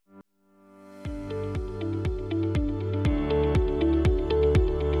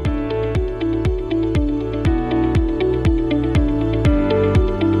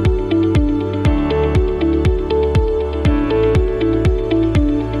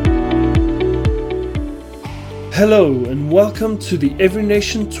Hello and welcome to the Every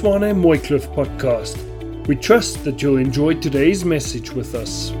Nation Tshwane Mooikloof podcast. We trust that you'll enjoy today's message with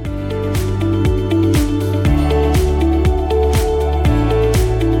us.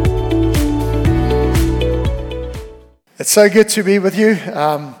 It's so good to be with you.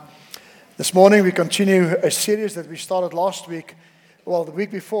 This morning we continue a series that we started last week. Well, the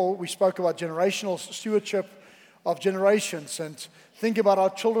week before we spoke about generational stewardship of generations and think about our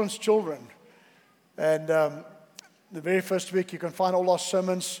children's children. And the very first week you can find all our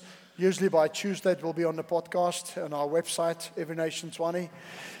sermons. Usually by Tuesday it will be on the podcast on our website, Every Nation Tshwane.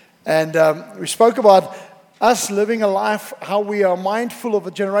 And we spoke about us living a life, how we are mindful of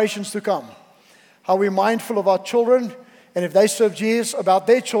the generations to come. How we're mindful of our children, and if they serve Jesus, about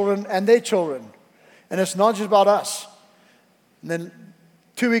their children and their children. And it's not just about us. And then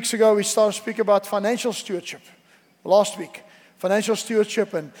 2 weeks ago, we started speaking about financial stewardship. Last week, financial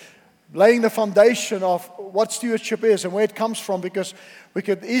stewardship and laying the foundation of what stewardship is and where it comes from, because we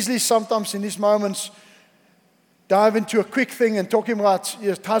could easily sometimes in these moments dive into a quick thing and talking about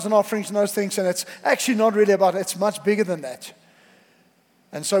tithes and offerings and those things, and it's actually not really about it. It's much bigger than that.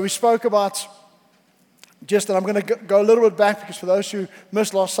 And so we spoke about and I'm going to go a little bit back, because for those who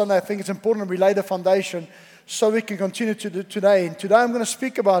missed last Sunday, I think it's important that we lay the foundation so we can continue to do today. And today I'm going to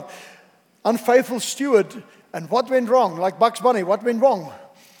speak about Unfaithful Steward and what went wrong. Like Bugs Bunny, what went wrong?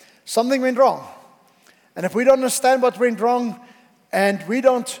 Something went wrong. And if we don't understand what went wrong and we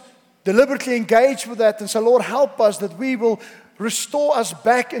don't deliberately engage with that and say, Lord, help us, that we will restore us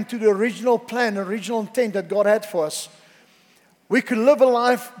back into the original plan, the original intent that God had for us, we could live a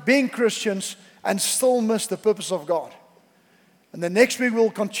life being Christians and still miss the purpose of God. And then next week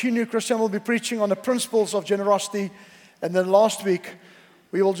we'll continue. Christian will be preaching on the principles of generosity. And then last week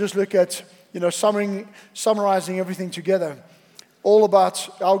we will just look at, summarizing everything together. All about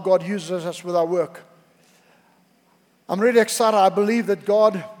how God uses us with our work. I'm really excited. I believe that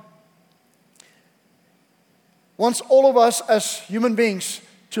God wants all of us as human beings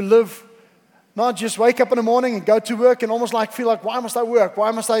to live, not just wake up in the morning and go to work and almost feel like, why must I work? Why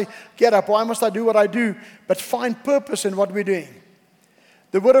must I get up? Why must I do what I do? But find purpose in what we're doing.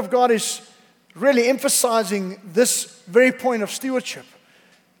 The Word of God is really emphasizing this very point of stewardship.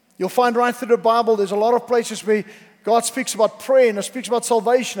 You'll find right through the Bible, there's a lot of places where God speaks about prayer and speaks about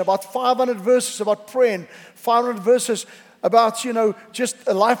salvation, about 500 verses about prayer and 500 verses about, just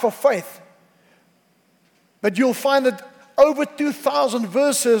a life of faith. But you'll find that over 2,000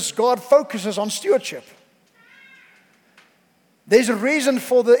 verses, God focuses on stewardship. There's a reason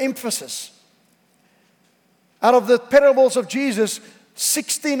for the emphasis. Out of the parables of Jesus,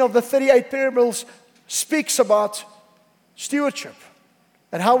 16 of the 38 parables speaks about stewardship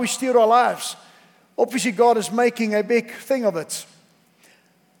and how we steward our lives. Obviously, God is making a big thing of it.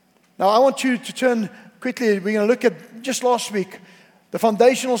 Now, I want you to turn quickly. We're going to look at just last week. The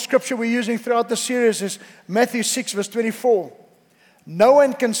foundational scripture we're using throughout the series is Matthew 6, verse 24. No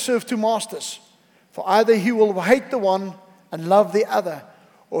one can serve two masters, for either he will hate the one and love the other,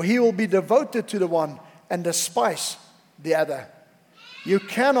 or he will be devoted to the one and despise the other. You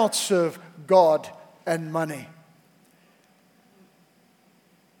cannot serve God and money.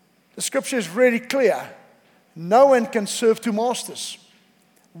 The scripture is really clear. No one can serve two masters.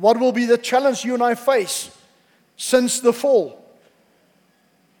 What will be the challenge you and I face since the fall?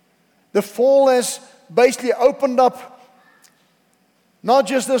 The fall has basically opened up not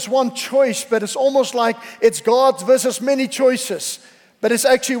just this one choice, but it's almost like it's God versus many choices. But it's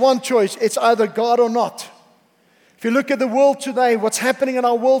actually one choice. It's either God or not. If you look at the world today, what's happening in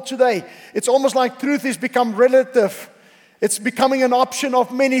our world today, it's almost like truth has become relative. It's becoming an option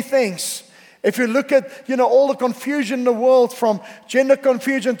of many things. If you look at, all the confusion in the world, from gender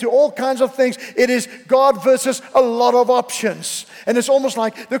confusion to all kinds of things, it is God versus a lot of options. And it's almost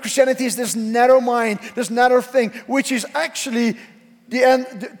like the Christianity is this narrow mind, this narrow thing, which is actually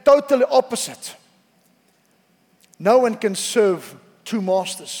the totally opposite. No one can serve two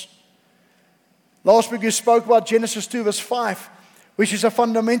masters. Last week we spoke about Genesis 2 verse 5, which is a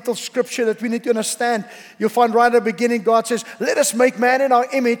fundamental scripture that we need to understand. You'll find right at the beginning, God says, let us make man in our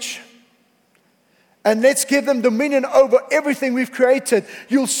image, and let's give them dominion over everything we've created.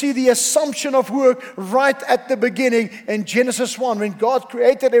 You'll see the assumption of work right at the beginning in Genesis 1. When God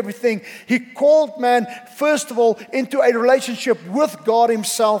created everything, He called man, first of all, into a relationship with God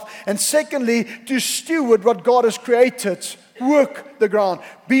Himself, and secondly, to steward what God has created. Work the ground.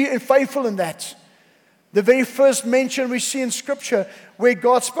 Be faithful in that. The very first mention we see in Scripture where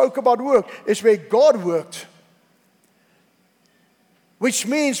God spoke about work is where God worked. Which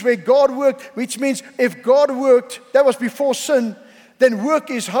means if God worked, that was before sin, then work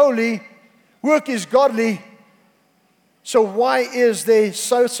is holy, work is godly, So why is there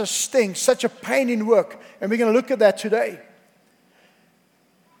such a sting, such a pain in work? And we're going to look at that today.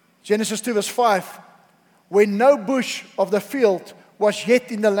 Genesis 2 verse 5. When no bush of the field was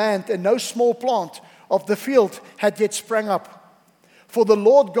yet in the land, and no small plant of the field had yet sprang up. For the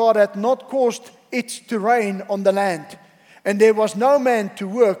Lord God had not caused it to rain on the land, and there was no man to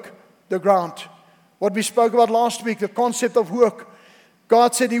work the ground. What we spoke about last week, the concept of work.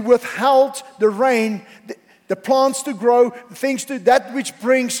 God said He withheld the rain, the plants to grow, things to that which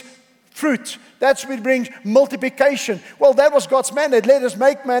brings fruit. That's what brings multiplication. Well, that was God's mandate. Let us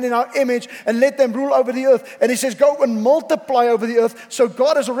make man in our image and let them rule over the earth. And He says, go and multiply over the earth. So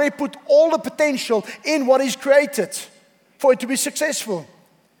God has already put all the potential in what He's created for it to be successful.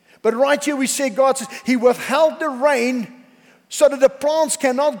 But right here we see God says He withheld the rain so that the plants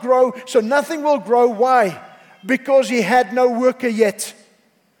cannot grow, so nothing will grow. Why? Because He had no worker yet.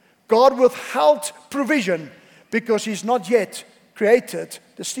 God withheld provision because He's not yet created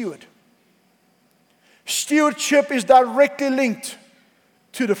the steward. Stewardship is directly linked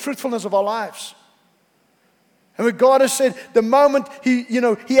to the fruitfulness of our lives. And when God has said, the moment He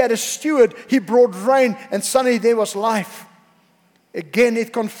had a steward, He brought rain, and suddenly there was life. Again,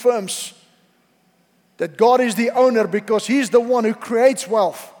 it confirms that God is the owner because He's the one who creates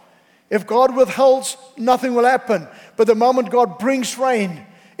wealth. If God withholds, nothing will happen. But the moment God brings rain,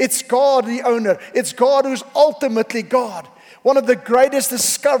 it's God the owner. It's God who's ultimately God. One of the greatest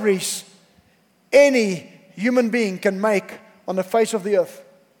discoveries any human being can make on the face of the earth.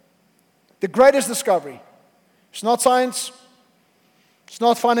 The greatest discovery. It's not science. It's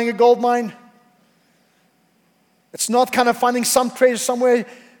not finding a gold mine. It's not kind of finding some treasure somewhere.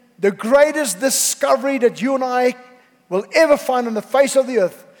 The greatest discovery that you and I will ever find on the face of the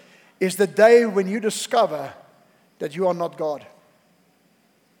earth is the day when you discover that you are not God.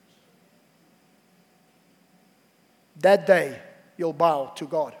 That day, you'll bow to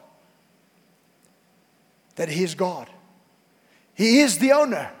God. That He is God. He is the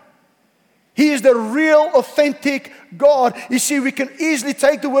owner. He is the real, authentic God. You see, we can easily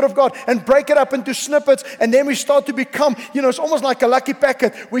take the Word of God and break it up into snippets, and then we start to become, it's almost like a lucky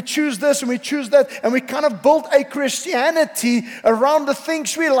packet. We choose this and we choose that, and we kind of build a Christianity around the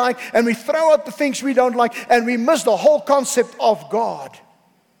things we like, and we throw out the things we don't like, and we miss the whole concept of God,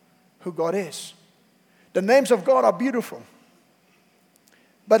 who God is. The names of God are beautiful,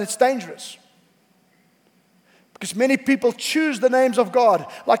 but it's dangerous. Because many people choose the names of God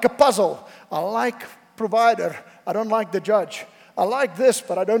like a puzzle. I like provider. I don't like the judge. I like this,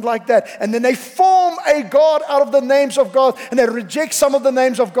 but I don't like that. And then they form a God out of the names of God. And they reject some of the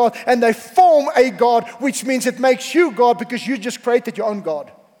names of God. And they form a God, which means it makes you God because you just created your own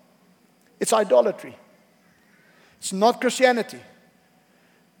God. It's idolatry. It's not Christianity.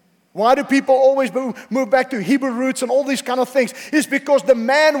 Why do people always move back to Hebrew roots and all these kind of things? It's because the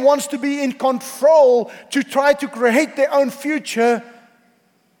man wants to be in control to try to create their own future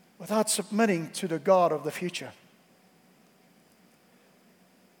without submitting to the God of the future.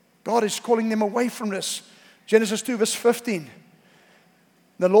 God is calling them away from this. Genesis 2 verse 15.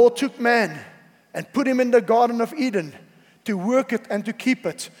 The Lord took man and put him in the Garden of Eden to work it and to keep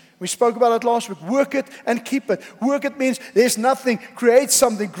it. We spoke about it last week. Work it and keep it. Work it means there's nothing. Create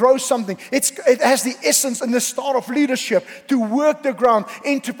something. Grow something. It has the essence and the start of leadership. To work the ground.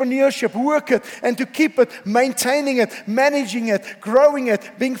 Entrepreneurship. Work it and to keep it. Maintaining it. Managing it. Growing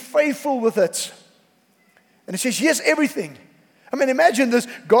it. Being faithful with it. And He says, here's everything. I mean, imagine this.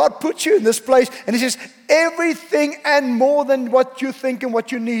 God puts you in this place and He says, everything and more than what you think and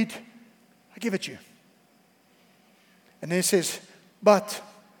what you need, I give it you. And then He says, but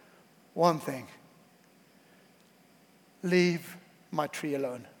one thing, leave my tree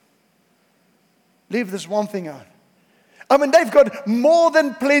alone. Leave this one thing out. I mean, they've got more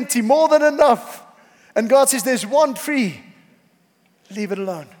than plenty, more than enough. And God says, there's one tree, leave it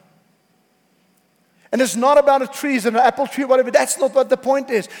alone. And it's not about a tree, it's an apple tree, whatever. That's not what the point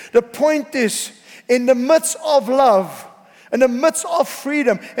is. The point is, in the midst of love, in the midst of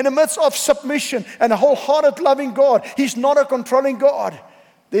freedom, in the midst of submission and a wholehearted loving God, He's not a controlling God.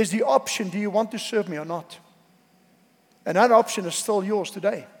 There's the option, do you want to serve me or not? And that option is still yours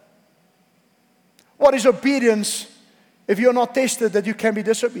today. What is obedience if you're not tested that you can be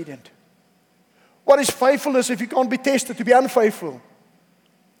disobedient? What is faithfulness if you can't be tested to be unfaithful?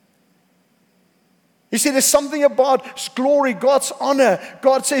 You see, there's something about glory, God's honor.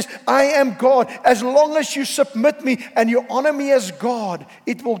 God says, I am God. As long as you submit me and you honor me as God,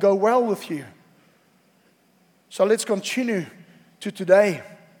 it will go well with you. So let's continue to today.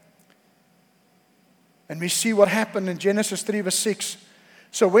 And we see what happened in Genesis 3 verse 6.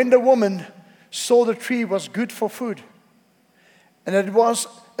 So when the woman saw the tree was good for food, and that it was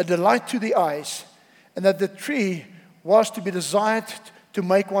a delight to the eyes, and that the tree was to be desired to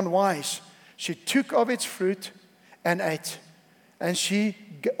make one wise. She took of its fruit and ate, and she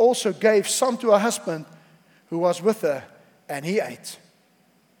also gave some to her husband who was with her, and he ate.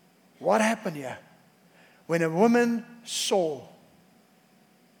 What happened here? When a woman saw,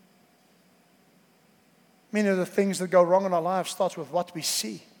 many of the things that go wrong in our lives starts with what we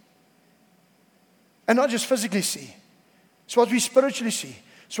see. And not just physically see. It's what we spiritually see.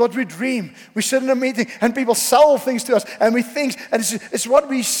 It's what we dream. We sit in a meeting and people sell things to us and we think, and it's what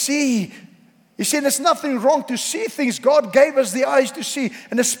we see. You see, there's nothing wrong to see things. God gave us the eyes to see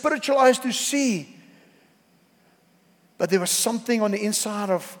and the spiritual eyes to see. But there was something on the inside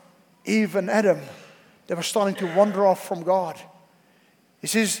of Eve and Adam that was starting to wander off from God. He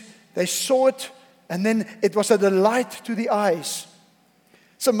says they saw it, and then it was a delight to the eyes.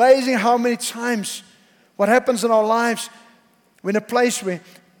 It's amazing how many times what happens in our lives, we're in a place where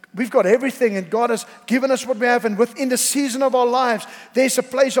we've got everything and God has given us what we have, and within the season of our lives, there's a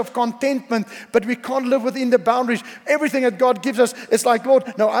place of contentment, but we can't live within the boundaries. Everything that God gives us, it's like,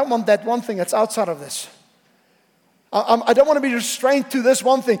 Lord, no, I want that one thing that's outside of this. I don't want to be restrained to this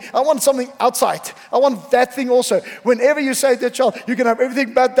one thing. I want something outside. I want that thing also. Whenever you say to a child, you can have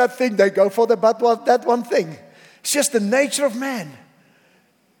everything but that thing, they go for that one thing. It's just the nature of man.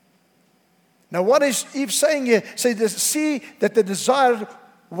 Now, what is Eve saying here? Say, see that the desire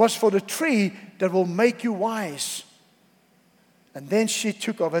was for the tree that will make you wise. And then she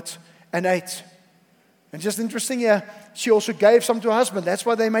took of it and ate. And just interesting here, she also gave some to her husband. That's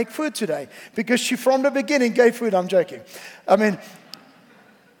why they make food today. Because she, from the beginning, gave food. I'm joking. I mean,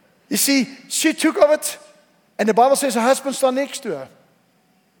 you see, she took of it, and the Bible says her husband stood next to her.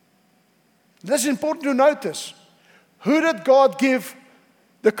 This is important to notice. Who did God give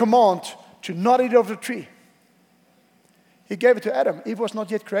the command to not eat of the tree? He gave it to Adam. Eve was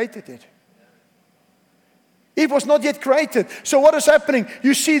not yet created yet. Eve was not yet created. So what is happening?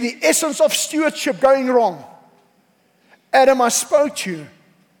 You see the essence of stewardship going wrong. Adam, I spoke to you,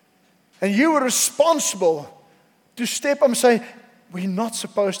 and you were responsible to step up and say, we're not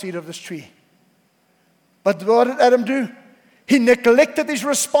supposed to eat of this tree. But what did Adam do? He neglected his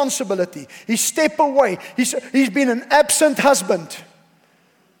responsibility. He stepped away. He's been an absent husband.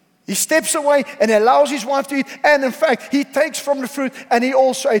 He steps away and allows his wife to eat. And in fact, he takes from the fruit and he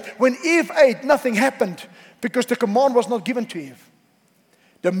also ate. When Eve ate, nothing happened because the command was not given to Eve.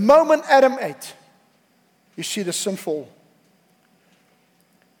 The moment Adam ate, you see the sin fall.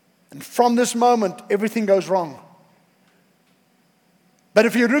 And from this moment, everything goes wrong. But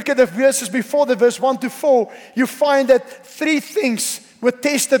if you look at the verses before, the verse 1 to 4, you find that 3 things were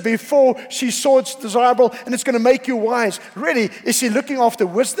tested before she saw it's desirable and it's going to make you wise. Really, is she looking after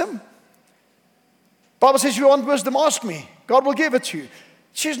wisdom? Bible says, you want wisdom, ask me. God will give it to you.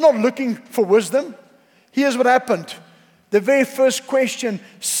 She's not looking for wisdom. Here's what happened. The very first question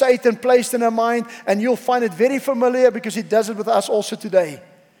Satan placed in her mind, and you'll find it very familiar because he does it with us also today.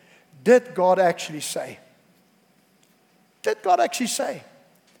 Did God actually say? Did God actually say?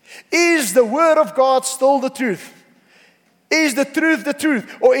 Is the word of God still the truth? Is the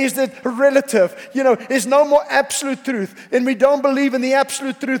truth, or is it relative? You know, there's no more absolute truth, and we don't believe in the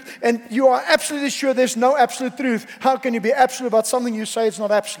absolute truth, and you are absolutely sure there's no absolute truth. How can you be absolute about something you say it's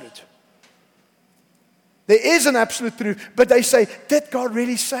not absolute? There is an absolute truth, but they say, did God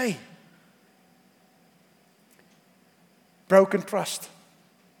really say? Broken trust.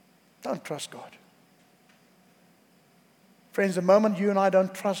 Don't trust God. Friends, the moment you and I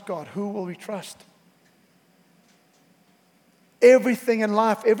don't trust God, who will we trust? Everything in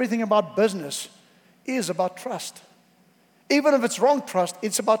life, everything about business is about trust. Even if it's wrong trust,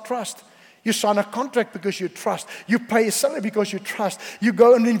 it's about trust. You sign a contract because you trust. You pay a salary because you trust. You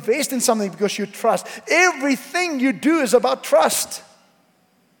go and invest in something because you trust. Everything you do is about trust.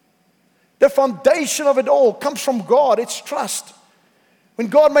 The foundation of it all comes from God. It's trust. When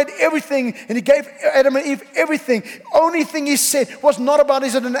God made everything and He gave Adam and Eve everything, the only thing He said was not about,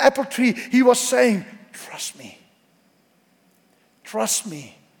 is it an apple tree? He was saying, trust me. Trust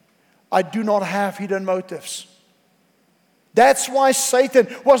me. I do not have hidden motives. That's why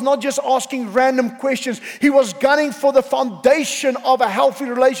Satan was not just asking random questions. He was gunning for the foundation of a healthy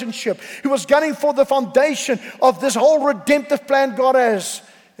relationship. He was gunning for the foundation of this whole redemptive plan God has.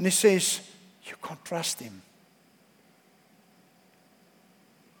 And he says, you can't trust him.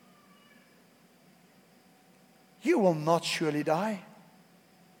 You will not surely die.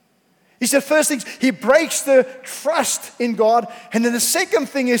 He said, first thing, he breaks the trust in God. And then the second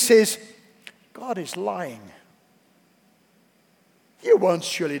thing he says, God is lying. You won't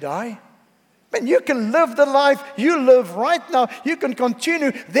surely die. Man, you can live the life you live right now. You can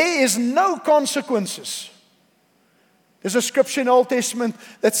continue. There is no consequences. There's a scripture in the Old Testament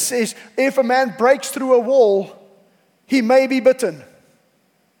that says, if a man breaks through a wall, he may be bitten.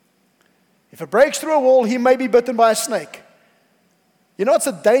 If it breaks through a wall, he may be bitten by a snake. You know what's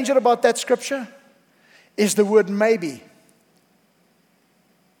the danger about that scripture? Is the word maybe.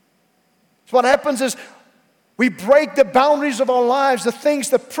 So what happens is we break the boundaries of our lives, the things,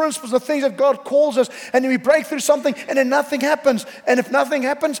 the principles, the things that God calls us, and then we break through something, and then nothing happens. And if nothing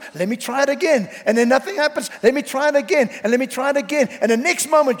happens, let me try it again. And then nothing happens, let me try it again, and let me try it again. And the next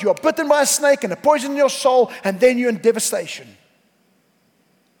moment, you are bitten by a snake and a poison in your soul, and then you're in devastation.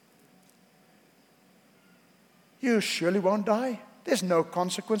 You surely won't die. There's no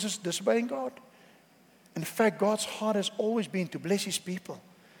consequences to disobeying God. In fact, God's heart has always been to bless His people.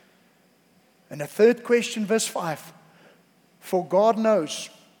 And the third question, verse 5. For God knows.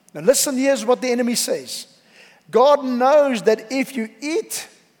 Now listen, here's what the enemy says. God knows that if you eat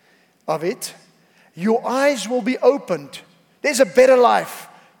of it, your eyes will be opened. There's a better life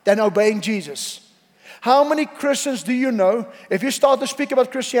than obeying Jesus. How many Christians do you know, if you start to speak about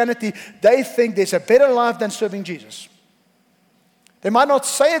Christianity, they think there's a better life than serving Jesus? They might not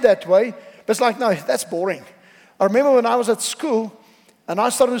say it that way, but it's like, no, that's boring. I remember when I was at school and I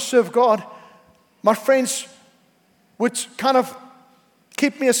started to serve God, my friends would kind of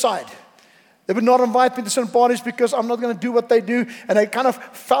keep me aside. They would not invite me to certain parties because I'm not going to do what they do. And I kind of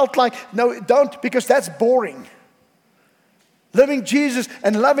felt like, no, don't, because that's boring. Living Jesus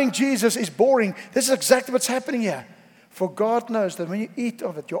and loving Jesus is boring. This is exactly what's happening here. For God knows that when you eat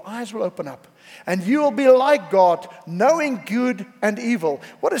of it, your eyes will open up. And you will be like God, knowing good and evil.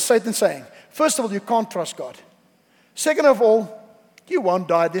 What is Satan saying? First of all, you can't trust God. Second of all, you won't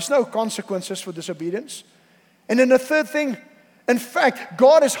die. There's no consequences for disobedience. And then the third thing, in fact,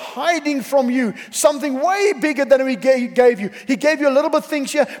 God is hiding from you something way bigger than He gave you. He gave you a little bit of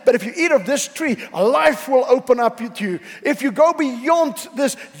things here, but if you eat of this tree, a life will open up to you. If you go beyond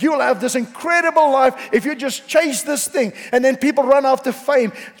this, you'll have this incredible life if you just chase this thing. And then people run after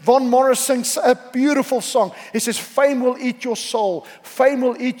fame. Von Morris sings a beautiful song. He says, fame will eat your soul. Fame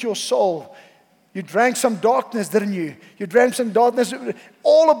will eat your soul. You drank some darkness, didn't you? You drank some darkness,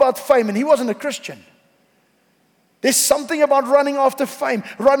 all about fame, and he wasn't a Christian. There's something about running after fame,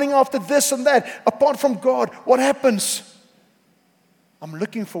 running after this and that, apart from God. What happens? I'm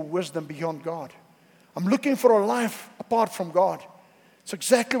looking for wisdom beyond God. I'm looking for a life apart from God. It's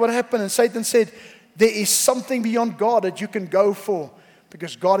exactly what happened, and Satan said, there is something beyond God that you can go for,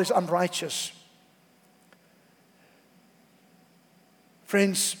 because God is unrighteous.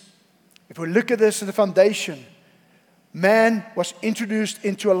 Friends, if we look at this as the foundation, man was introduced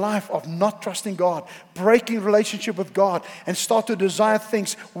into a life of not trusting God, breaking relationship with God, and start to desire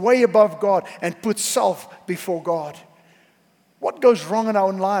things way above God and put self before God. What goes wrong in our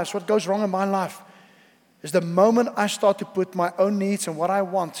own lives, what goes wrong in my life, is the moment I start to put my own needs and what I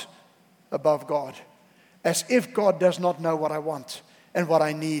want above God. As if God does not know what I want and what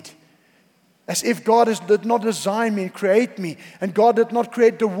I need. As if God did not design me and create me, and God did not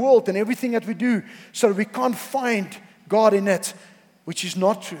create the world and everything that we do, so that we can't find God in it, which is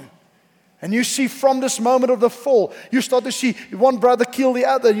not true. And you see from this moment of the fall, you start to see one brother kill the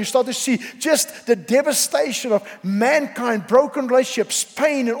other. You start to see just the devastation of mankind, broken relationships,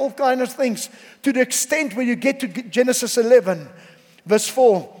 pain, and all kinds of things, to the extent where you get to Genesis 11, verse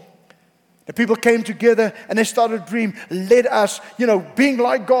 4. The people came together and they started to dream. Let us, being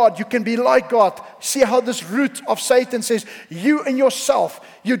like God, you can be like God. See how this root of Satan says, you and yourself,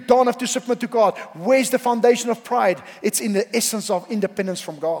 you don't have to submit to God. Where's the foundation of pride? It's in the essence of independence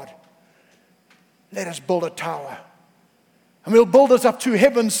from God. Let us build a tower. And we'll build us up to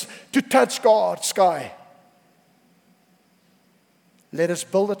heavens to touch God's sky. Let us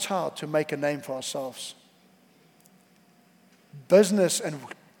build a tower to make a name for ourselves. Business and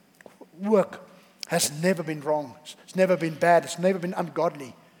work has never been wrong. It's never been bad. It's never been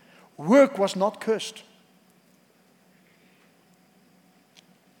ungodly. Work was not cursed.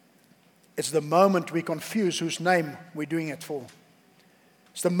 It's the moment we confuse whose name we're doing it for.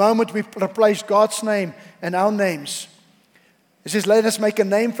 It's the moment we replace God's name and our names. It says, let us make a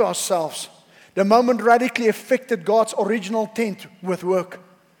name for ourselves. The moment radically affected God's original intent with work.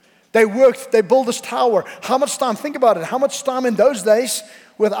 They worked, they built this tower. How much time? Think about it. How much time in those days,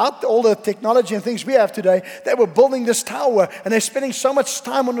 without all the technology and things we have today, they were building this tower, and they're spending so much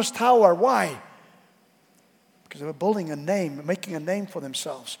time on this tower. Why? Because they were building a name, making a name for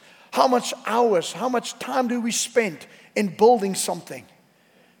themselves. How much hours, how much time do we spend in building something?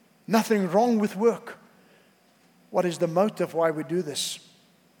 Nothing wrong with work. What is the motive why we do this?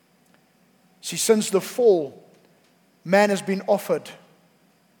 See, since the fall, man has been offered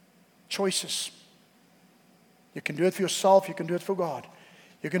choices. You can do it for yourself, you can do it for God.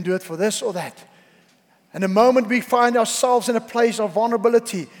 You can do it for this or that. And the moment we find ourselves in a place of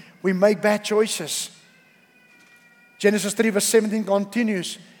vulnerability, we make bad choices. Genesis 3 verse 17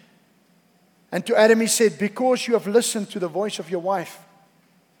 continues. And to Adam he said, because you have listened to the voice of your wife,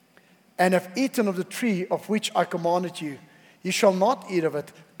 and have eaten of the tree of which I commanded you, you shall not eat of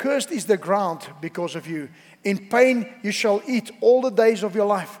it. Cursed is the ground because of you. In pain you shall eat all the days of your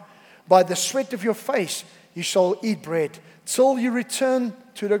life. By the sweat of your face you shall eat bread, till you return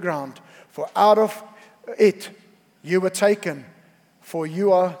to the ground. For out of it you were taken, for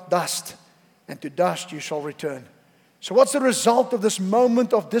you are dust, and to dust you shall return. So what's the result of this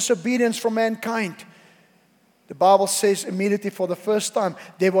moment of disobedience from mankind? The Bible says immediately for the first time,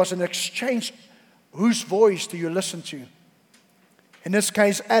 there was an exchange. Whose voice do you listen to? In this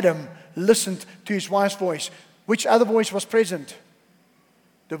case, Adam listened to his wife's voice. Which other voice was present?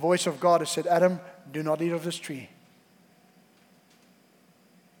 The voice of God, who said, Adam, do not eat of this tree.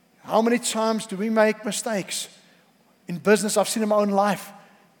 How many times do we make mistakes? In business, I've seen in my own life.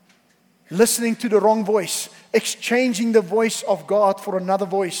 Listening to the wrong voice. Exchanging the voice of God for another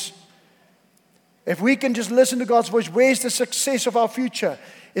voice. If we can just listen to God's voice, where's the success of our future?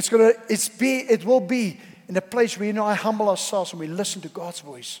 It will be in a place where I humble ourselves and we listen to God's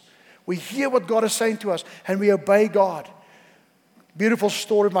voice. We hear what God is saying to us and we obey God. Beautiful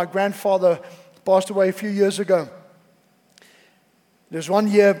story. My grandfather passed away a few years ago. There was one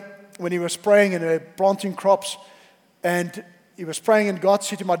year when he was praying and planting crops, and he was praying, and God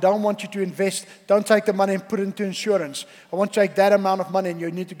said to him, I don't want you to invest. Don't take the money and put it into insurance. I want you to take that amount of money and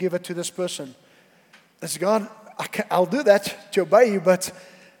you need to give it to this person. I said, God, I'll do that to obey you,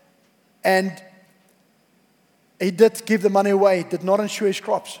 and he did give the money away. He did not insure his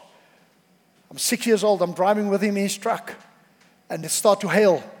crops. I'm 6 years old. I'm driving with him in his truck, and it started to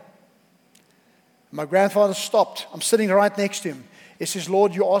hail. My grandfather stopped. I'm sitting right next to him. He says,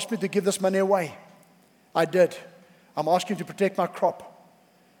 Lord, you asked me to give this money away. I did. I'm asking you to protect my crop.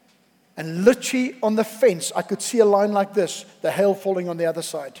 And literally on the fence, I could see a line like this, the hail falling on the other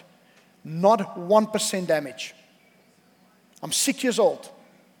side. Not 1% damage. I'm 6 years old,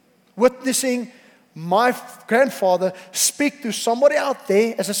 witnessing my grandfather speak to somebody out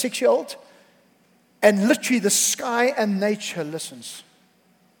there as a 6-year-old, and literally the sky and nature listens.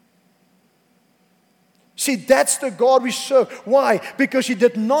 See, that's the God we serve. Why? Because He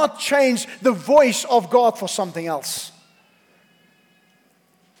did not change the voice of God for something else.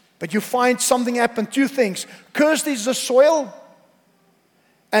 But you find something happen, two things. Cursed is the soil,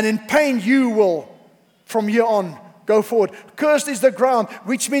 and in pain you will, from here on, go forward. Cursed is the ground,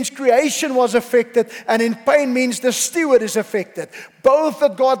 which means creation was affected, and in pain means the steward is affected. Both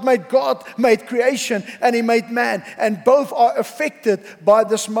that God made creation, and He made man, and both are affected by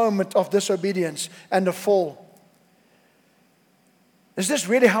this moment of disobedience and the fall. Is this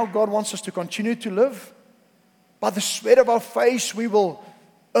really how God wants us to continue to live? By the sweat of our face we will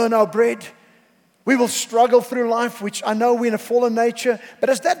earn our bread. We will struggle through life, which I know we're in a fallen nature, but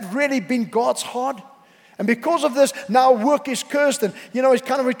has that really been God's heart? And because of this, now work is cursed, and it's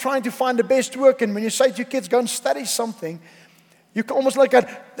kind of we're trying to find the best work. And when you say to your kids, go and study something, you can almost look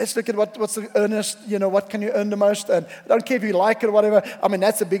at, let's look at what's the earnest, what can you earn the most? And I don't care if you like it or whatever. I mean,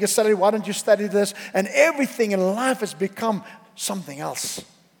 that's the biggest salary. Why don't you study this? And everything in life has become something else.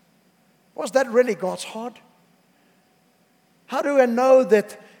 Was that really God's heart? How do I know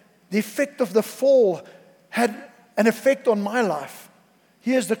that the effect of the fall had an effect on my life?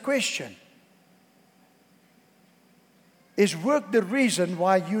 Here's the question. Is work the reason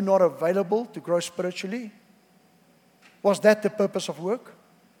why you're not available to grow spiritually? Was that the purpose of work?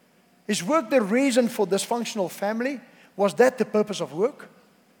 Is work the reason for dysfunctional family? Was that the purpose of work?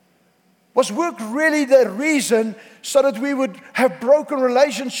 Was work really the reason so that we would have broken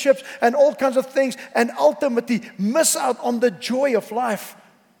relationships and all kinds of things and ultimately miss out on the joy of life?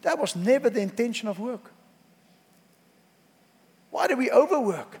 That was never the intention of work. Why do we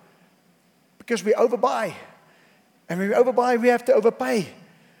overwork? Because we overbuy. And when we overbuy, we have to overpay.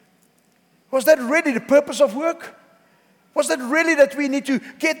 Was that really the purpose of work? Was that really that we need to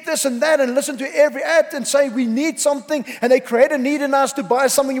get this and that and listen to every ad and say we need something, and they create a need in us to buy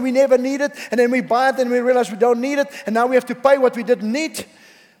something we never needed, and then we buy it and we realize we don't need it, and now we have to pay what we didn't need?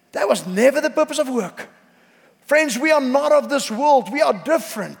 That was never the purpose of work. Friends, we are not of this world. We are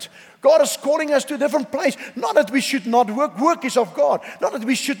different. God is calling us to a different place. Not that we should not work. Work is of God. Not that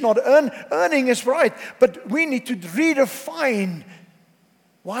we should not earn. Earning is right. But we need to redefine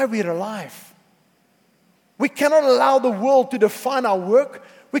why we're alive. We cannot allow the world to define our work.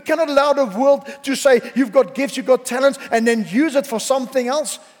 We cannot allow the world to say, you've got gifts, you've got talents, and then use it for something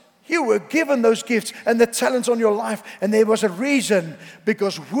else. You were given those gifts and the talents on your life, and there was a reason,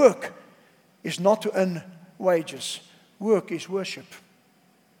 because work is not to earn wages. Work is worship.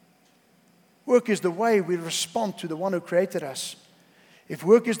 Work is the way we respond to the one who created us. If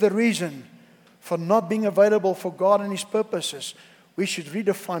work is the reason for not being available for God and His purposes, we should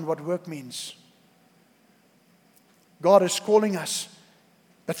redefine what work means. God is calling us,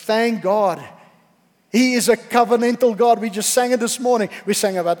 but thank God, He is a covenantal God. We just sang it this morning. We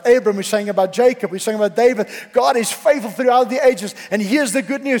sang about Abram, we sang about Jacob, we sang about David. God is faithful throughout the ages. And here's the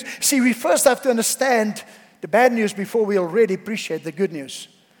good news. See, we first have to understand the bad news before we already appreciate the good news.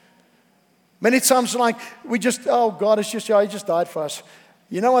 Many times, like, we just, God is just, He just died for us.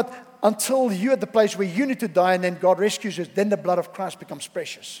 You know what? Until you're at the place where you need to die and then God rescues you, then the blood of Christ becomes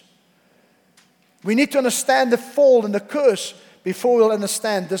precious. We need to understand the fall and the curse before we'll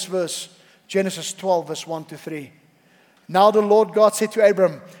understand this verse. Genesis 12, verse 1 to 3. Now the Lord God said to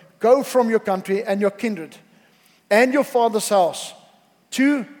Abram, go from your country and your kindred and your father's house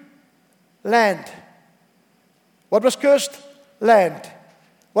to land. What was cursed? Land.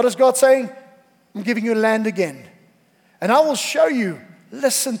 What is God saying? I'm giving you land again. And I will show you.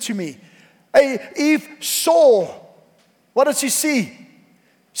 Listen to me. Eve saw. What did she see?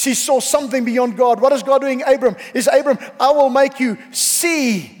 She saw something beyond God. What is God doing, Abram? Abram, I will make you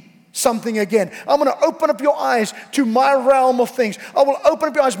see something again. I'm going to open up your eyes to my realm of things. I will open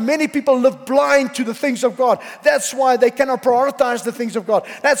up your eyes. Many people live blind to the things of God. That's why they cannot prioritize the things of God.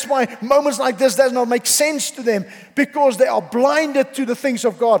 That's why moments like this does not make sense to them, because they are blinded to the things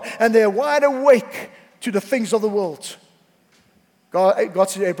of God and they're wide awake to the things of the world. God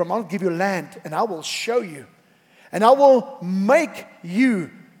said to Abram, I'll give you land and I will show you. And I will make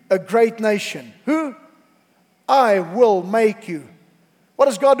you a great nation. Who? I will make you. What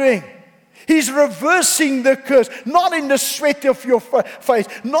is God doing? He's reversing the curse. Not in the sweat of your face.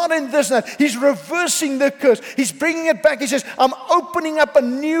 Not in this and that. He's reversing the curse. He's bringing it back. He says, I'm opening up a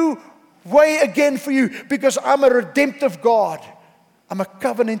new way again for you, because I'm a redemptive God. I'm a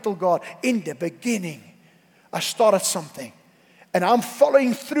covenantal God. In the beginning, I started something. And I'm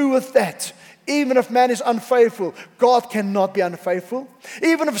following through with that. Even if man is unfaithful, God cannot be unfaithful.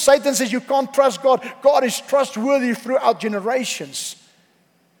 Even if Satan says you can't trust God, God is trustworthy throughout generations.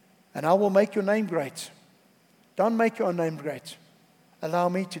 And I will make your name great. Don't make your own name great. Allow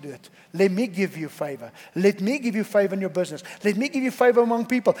me to do it. Let me give you favor. Let me give you favor in your business. Let me give you favor among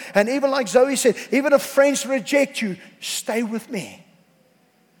people. And even like Zoe said, even if friends reject you, stay with me.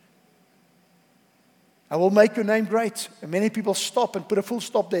 I will make your name great. And many people stop and put a full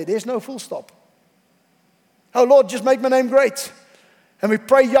stop there. There's no full stop. Oh Lord, just make my name great. And we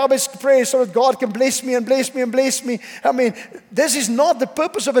pray Yahweh's prayer so that God can bless me and bless me and bless me. I mean, this is not the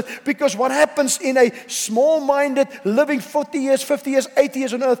purpose of it, because what happens in a small-minded, living 40 years, 50 years, 80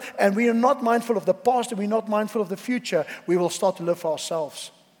 years on earth, and we are not mindful of the past and we're not mindful of the future, we will start to live for ourselves.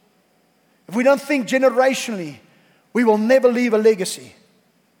 If we don't think generationally, we will never leave a legacy.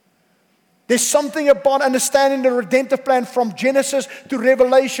 There's something about understanding the redemptive plan from Genesis to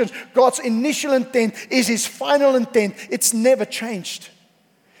Revelation. God's initial intent is His final intent. It's never changed.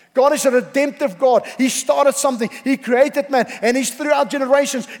 God is a redemptive God. He started something. He created man. And He's throughout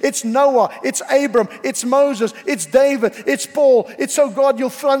generations. It's Noah. It's Abram. It's Moses. It's David. It's Paul. It's so God, you'll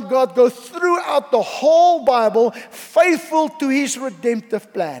find God go throughout the whole Bible, faithful to His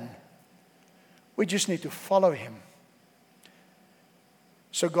redemptive plan. We just need to follow Him.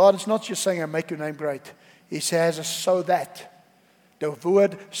 So God is not just saying, I make your name great. He says, so that. The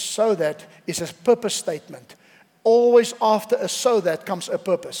word so that is a purpose statement. Always after a so that comes a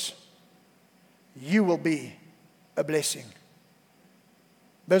purpose. You will be a blessing.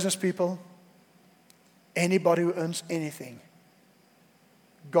 Business people, anybody who earns anything,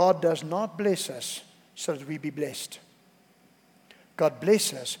 God does not bless us so that we be blessed. God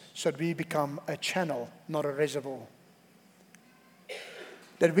blesses us so that we become a channel, not a reservoir.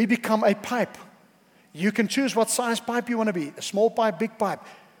 That we become a pipe. You can choose what size pipe you want to be. A small pipe, big pipe.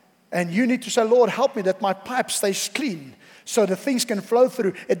 And you need to say, Lord, help me that my pipe stays clean so the things can flow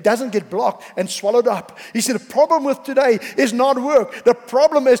through. It doesn't get blocked and swallowed up. He said, the problem with today is not work. The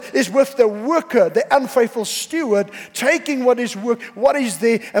problem is with the worker, the unfaithful steward, taking what is work, what is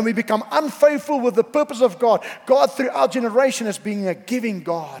there, and we become unfaithful with the purpose of God. God, throughout generation, as being a giving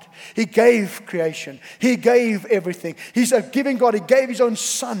God. He gave creation. He gave everything. He's a giving God. He gave His own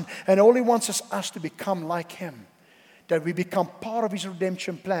Son, and all He wants is us to become like Him. That we become part of His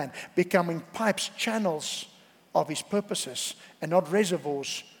redemption plan, becoming pipes, channels of His purposes, and not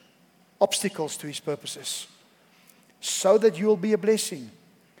reservoirs obstacles to His purposes, so that you will be a blessing.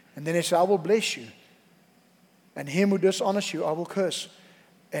 And then He says, I will bless you, and him who dishonors you I will curse.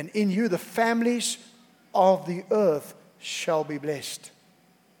 And in you the families of the earth shall be blessed.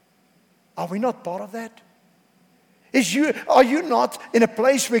 Are we not part of that? Are you not in a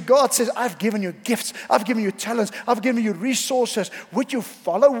place where God says, I've given you gifts, I've given you talents, I've given you resources? Would you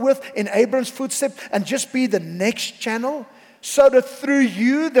follow with in Abraham's footsteps and just be the next channel? So that through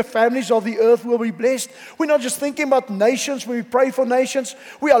you, the families of the earth will be blessed. We're not just thinking about nations when we pray for nations.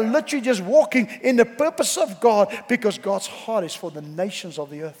 We are literally just walking in the purpose of God, because God's heart is for the nations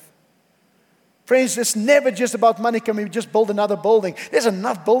of the earth. Friends, it's never just about money. Can we just build another building? There's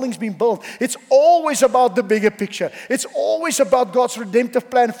enough buildings being built. It's always about the bigger picture. It's always about God's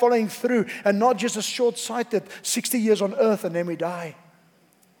redemptive plan following through, and not just a short-sighted 60 years on earth and then we die.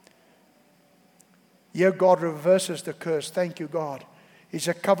 Here God reverses the curse. Thank you, God. He's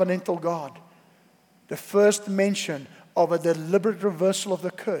a covenantal God. The first mention of a deliberate reversal of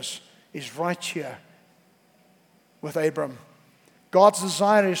the curse is right here with Abram. God's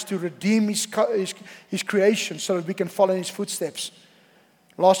desire is to redeem His creation so that we can follow in His footsteps.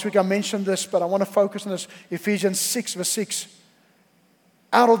 Last week I mentioned this, but I want to focus on this. Ephesians 6, verse 6.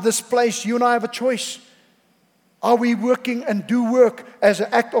 Out of this place, you and I have a choice. Are we working and do work as an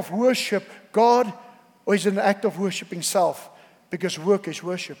act of worship God, or is it an act of worshiping self? Because work is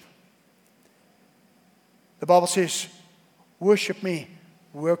worship. The Bible says, worship me,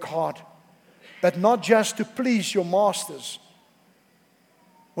 work hard. But not just to please your masters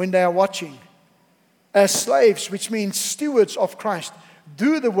when they are watching. As slaves, which means stewards of Christ,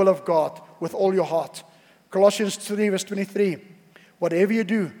 do the will of God with all your heart. Colossians 3, verse 23. Whatever you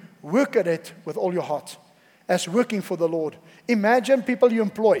do, work at it with all your heart, as working for the Lord. Imagine people you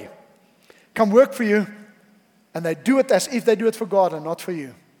employ come work for you, and they do it as if they do it for God and not for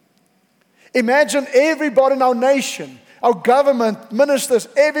you. Imagine everybody in our nation, our government, ministers,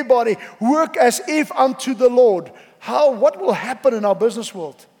 everybody work as if unto the Lord. What will happen in our business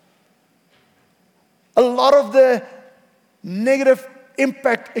world? A lot of the negative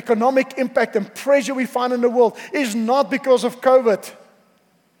impact, economic impact and pressure we find in the world is not because of COVID.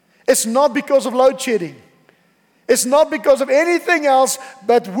 It's not because of load shedding. It's not because of anything else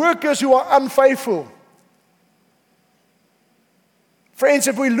but workers who are unfaithful. Friends,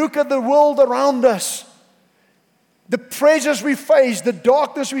 if we look at the world around us, the pressures we face, the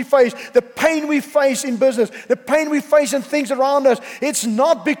darkness we face, the pain we face in business, the pain we face in things around us, it's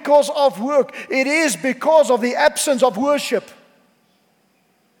not because of work. It is because of the absence of worship.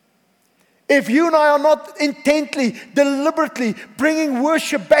 If you and I are not intently, deliberately bringing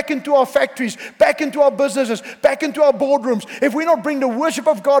worship back into our factories, back into our businesses, back into our boardrooms, if we not bring the worship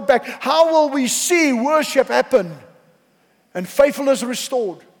of God back, how will we see worship happen and faithfulness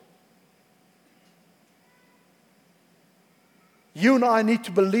restored? You and I need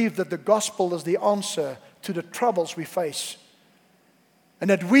to believe that the gospel is the answer to the troubles we face. And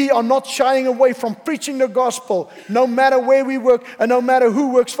that we are not shying away from preaching the gospel, no matter where we work and no matter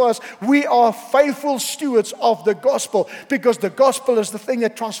who works for us. We are faithful stewards of the gospel, because the gospel is the thing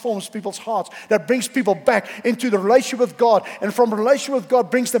that transforms people's hearts, that brings people back into the relationship with God. And from relationship with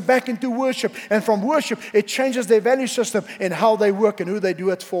God brings them back into worship. And from worship, it changes their value system in how they work and who they do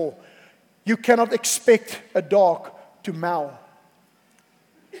it for. You cannot expect a dog to meow,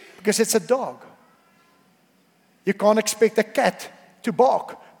 because it's a dog. You can't expect a cat to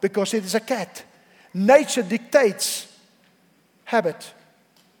bark, because it is a cat. Nature dictates habit.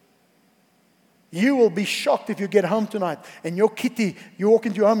 You will be shocked if you get home tonight and your kitty, you walk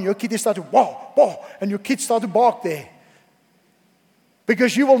into your home, your kitty starts to wow, wow, and your kids start to bark there.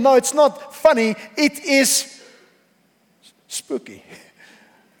 Because you will know it's not funny, it is spooky.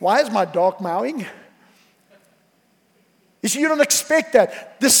 Why is my dog meowing? You see, you don't expect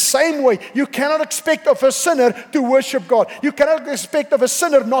that. The same way, you cannot expect of a sinner to worship God. You cannot expect of a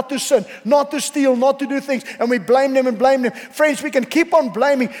sinner not to sin, not to steal, not to do things. And we blame them and blame them. Friends, we can keep on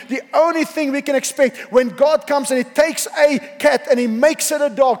blaming. The only thing we can expect when God comes and He takes a cat and He makes it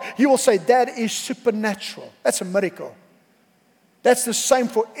a dog, you will say, that is supernatural. That's a miracle. That's the same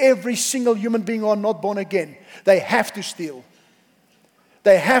for every single human being who are not born again. They have to steal.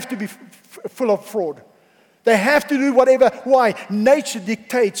 They have to be full of fraud. They have to do whatever. Why? Nature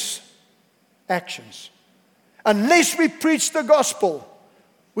dictates actions. Unless we preach the gospel,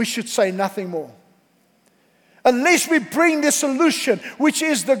 we should say nothing more. Unless we bring the solution, which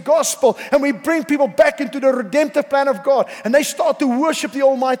is the gospel, and we bring people back into the redemptive plan of God, and they start to worship the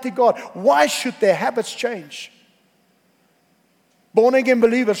Almighty God, why should their habits change? Born again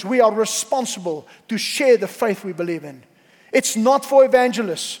believers, we are responsible to share the faith we believe in. It's not for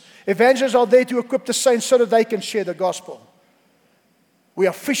evangelists. Evangelists are there to equip the saints so that they can share the gospel. We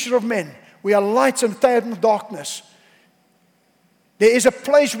are fishers of men. We are lights in the darkness. There is a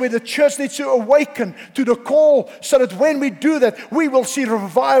place where the church needs to awaken to the call so that when we do that, we will see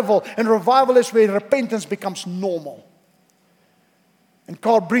revival. And revival is where repentance becomes normal. And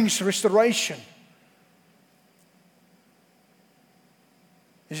God brings restoration.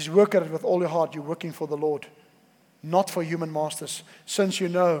 He says, work at it with all your heart. You're working for the Lord, not for human masters, since you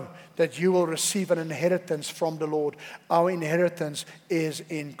know that you will receive an inheritance from the Lord. Our inheritance is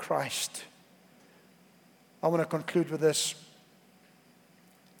in Christ. I want to conclude with this.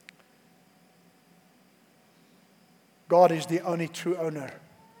 God is the only true owner.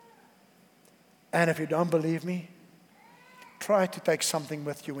 And if you don't believe me, try to take something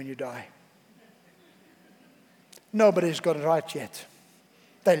with you when you die. Nobody's got it right yet.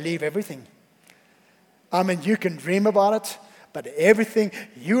 They leave everything. I mean, you can dream about it, but everything,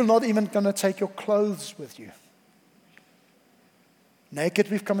 you're not even going to take your clothes with you.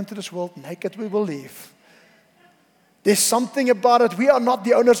 Naked we've come into this world, naked we will leave. There's something about it. We are not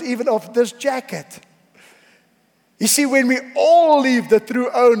the owners even of this jacket. You see, when we all leave, the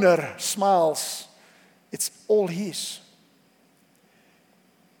true owner smiles. It's all his.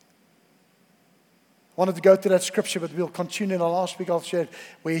 I wanted to go to that scripture, but we'll continue in the last week. I'll share it,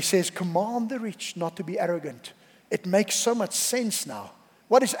 where he says, command the rich not to be arrogant. It makes so much sense now.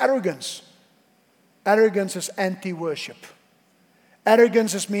 What is arrogance? Arrogance is anti-worship.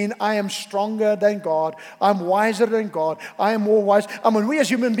 Arrogance is mean I am stronger than God. I'm wiser than God. I am more wise. I mean, we as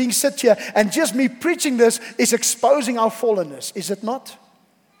human beings sit here, and just me preaching this is exposing our fallenness. Is it not?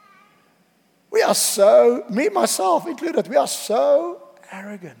 We are so, me, myself included, we are so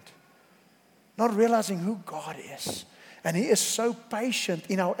arrogant. Not realizing who God is. And He is so patient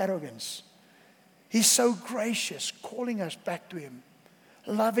in our arrogance. He's so gracious, calling us back to Him.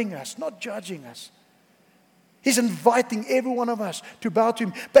 Loving us, not judging us. He's inviting every one of us to bow to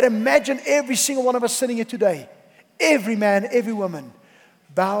Him. But imagine every single one of us sitting here today. Every man, every woman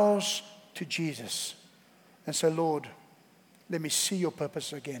bows to Jesus and say, Lord, let me see your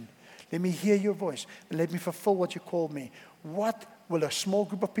purpose again. Let me hear your voice. And let me fulfill what you called me. What will a small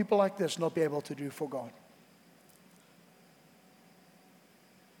group of people like this not be able to do for God?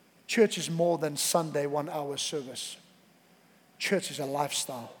 Church is more than Sunday 1 hour service. Church is a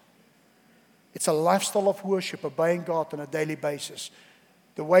lifestyle. It's a lifestyle of worship, obeying God on a daily basis.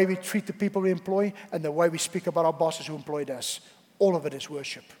 The way we treat the people we employ and the way we speak about our bosses who employed us. All of it is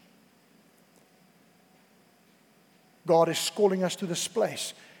worship. God is calling us to this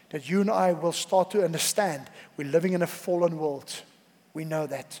place that you and I will start to understand we're living in a fallen world. We know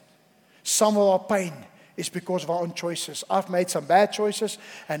that. Some of our pain is because of our own choices. I've made some bad choices,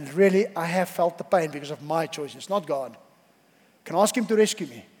 and really I have felt the pain because of my choices, not God. I can ask Him to rescue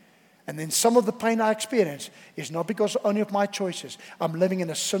me. And then some of the pain I experience is not because only of my choices. I'm living in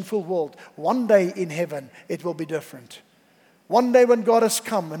a sinful world. One day in heaven, it will be different. One day when God has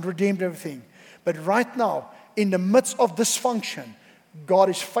come and redeemed everything. But right now, in the midst of dysfunction, God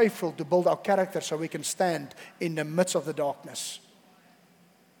is faithful to build our character so we can stand in the midst of the darkness.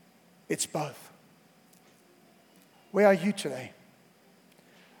 It's both. Where are you today?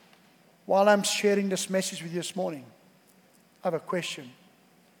 While I'm sharing this message with you this morning, I have a question.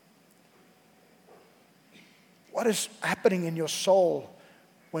 What is happening in your soul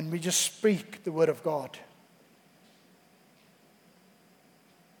when we just speak the word of God?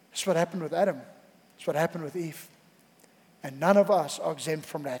 That's what happened with Adam. That's what happened with Eve. And none of us are exempt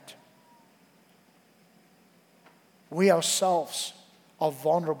from that. We ourselves are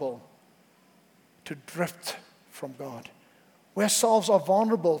vulnerable to drift from God. We ourselves are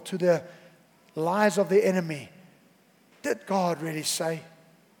vulnerable to the lies of the enemy. Did God really say?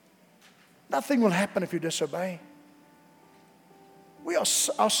 Nothing will happen if you disobey. We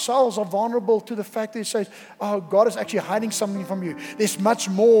ourselves are vulnerable to the fact that He says, oh, God is actually hiding something from you. There's much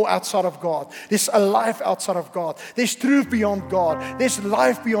more outside of God. There's a life outside of God. There's truth beyond God. There's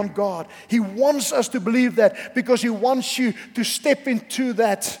life beyond God. He wants us to believe that because He wants you to step into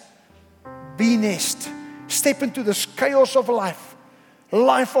that bee nest. Step into this chaos of life.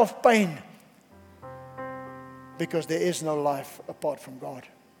 Life of pain. Because there is no life apart from God.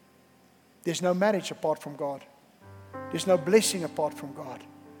 There's no marriage apart from God. There's no blessing apart from God.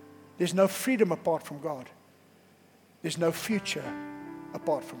 There's no freedom apart from God. There's no future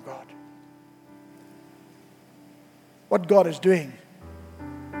apart from God. What God is doing,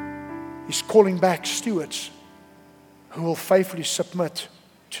 He's calling back stewards who will faithfully submit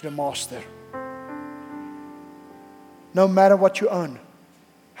to the Master. No matter what you own.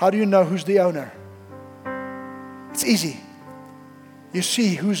 How do you know who's the owner? It's easy. you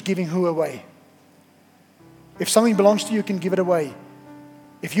see who's giving who away. If something belongs to you, you can give it away.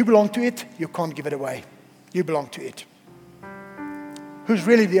 If you belong to it, you can't give it away. You belong to it. Who's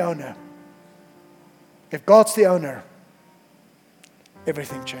really the owner? If God's the owner,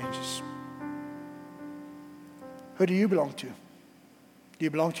 everything changes. Who do you belong to? Do you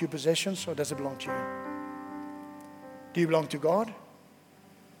belong to your possessions, or does it belong to you? Do you belong to God?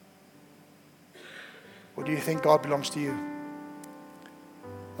 Or do you think God belongs to you?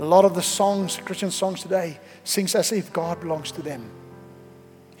 A lot of the songs, Christian songs today, sings as if God belongs to them.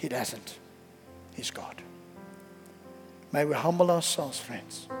 He doesn't. He's God. May we humble ourselves,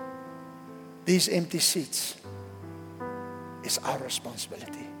 friends. These empty seats is our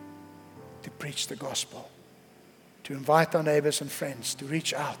responsibility to preach the gospel, to invite our neighbors and friends, to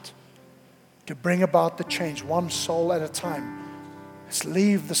reach out, to bring about the change one soul at a time. Let's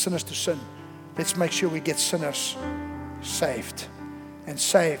leave the sinners to sin. Let's make sure we get sinners saved. And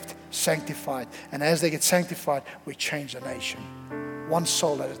saved, sanctified. And as they get sanctified, we change the nation. One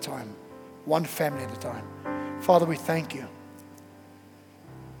soul at a time. One family at a time. Father, we thank you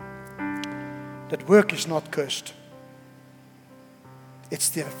that work is not cursed. It's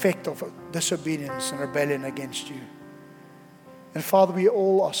the effect of disobedience and rebellion against you. And Father, we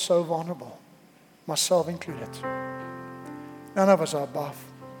all are so vulnerable, myself included. None of us are above.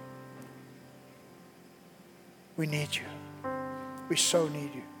 We need you. We so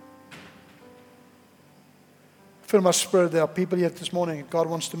need you. I feel in my spirit there are people here this morning that God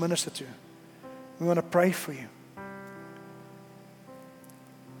wants to minister to. We want to pray for you.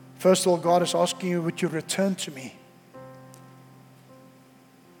 First of all, God is asking you, would you return to me?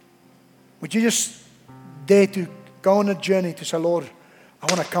 Would you just dare to go on a journey to say, Lord, I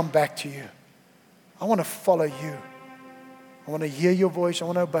want to come back to you. I want to follow you. I want to hear your voice. I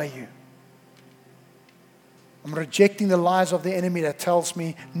want to obey you. I'm rejecting the lies of the enemy that tells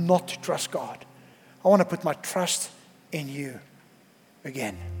me not to trust God. I want to put my trust in you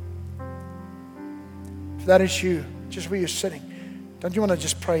again. If that is you, just where you're sitting, don't you want to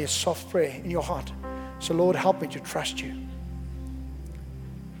just pray a soft prayer in your heart? So, Lord, help me to trust you.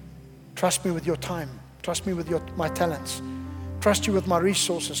 Trust me with your time. Trust me with my talents. Trust you with my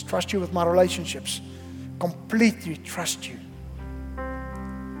resources. Trust you with my relationships. Completely trust you.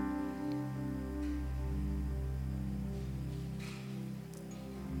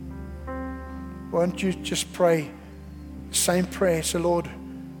 Why don't you just pray the same prayer? Say, Lord,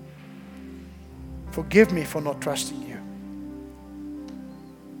 forgive me for not trusting you.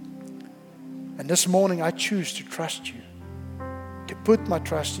 And this morning I choose to trust you, to put my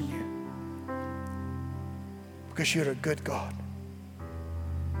trust in you, because you're a good God.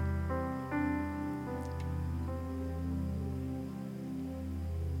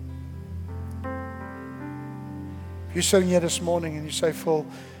 If you're sitting here this morning and you say, Phil,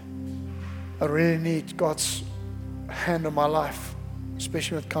 I really need God's hand on my life,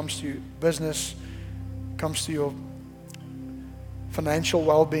 especially when it comes to business, comes to your financial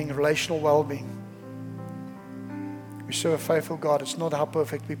well-being, relational well-being. We serve a faithful God. It's not how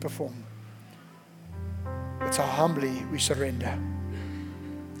perfect we perform. It's how humbly we surrender.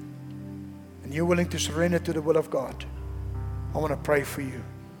 And you're willing to surrender to the will of God. I want to pray for you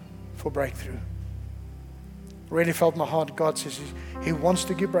for breakthrough. Really felt my heart. God says He wants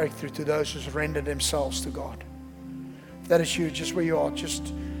to give breakthrough to those who surrender themselves to God. If that is you, just where you are,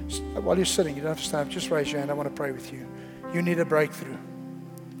 just while you're sitting, you don't have to stand up, just raise your hand. I want to pray with you. You need a breakthrough.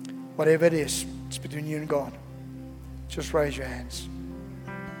 Whatever it is, it's between you and God. Just raise your hands.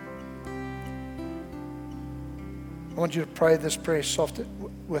 I want you to pray this prayer soft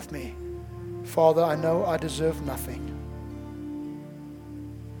with me. Father, I know I deserve nothing,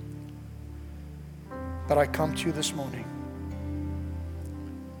 but I come to you this morning.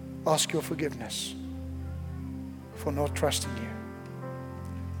 Ask your forgiveness for not trusting you.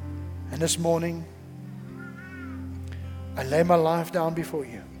 And this morning, I lay my life down before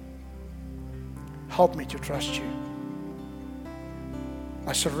you. Help me to trust you.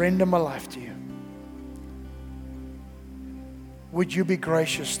 I surrender my life to you. Would you be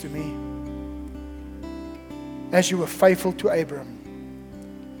gracious to me as you were faithful to Abraham?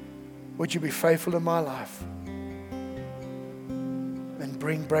 Would you be faithful in my life and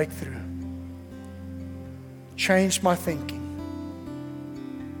bring breakthrough? Change my thinking.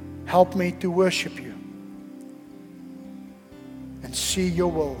 Help me to worship you and see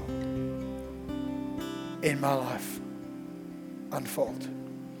your will in my life unfold.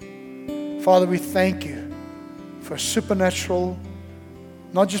 Father, we thank you for supernatural,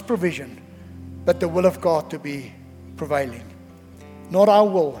 not just provision, but the will of God to be prevailing. Not our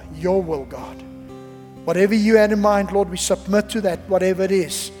will, your will, God. Whatever you had in mind, Lord, we submit to that, whatever it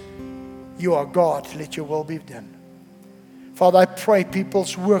is. You are God. Let your will be done. Father, I pray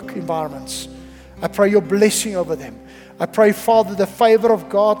people's work environments. I pray your blessing over them. I pray, Father, the favor of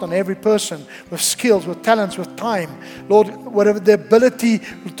God on every person with skills, with talents, with time. Lord, whatever the ability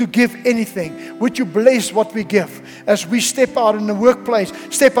to give anything, would you bless what we give as we step out in the workplace,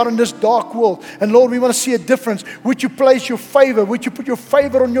 step out in this dark world. And Lord, we want to see a difference. Would you place your favor? Would you put your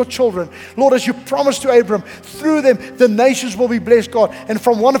favor on your children? Lord, as you promised to Abraham, through them, the nations will be blessed, God. And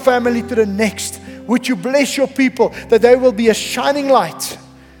from one family to the next, would you bless your people that they will be a shining light?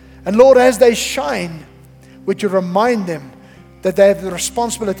 And Lord, as they shine, would you remind them that they have the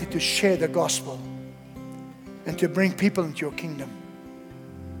responsibility to share the gospel and to bring people into your kingdom.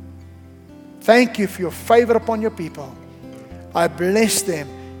 Thank you for your favor upon your people. I bless them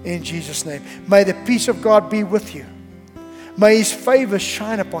in Jesus' name. May the peace of God be with you. May His favor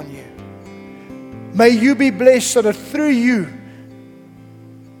shine upon you. May you be blessed so that through you,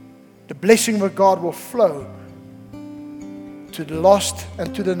 the blessing of God will flow to the lost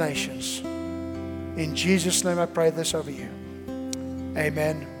and to the nations. In Jesus' name I pray this over you.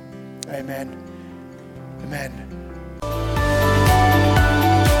 Amen. Amen. Amen.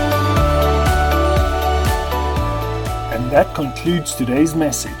 And that concludes today's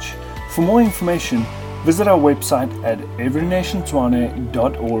message. For more information, visit our website at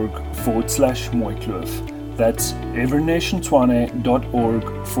everynationtshwane.org/Mooikloof. That's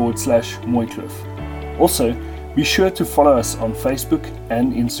everynationtshwane.org/Mooikloof. Also, be sure to follow us on Facebook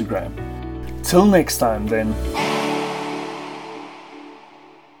and Instagram. Till next time then.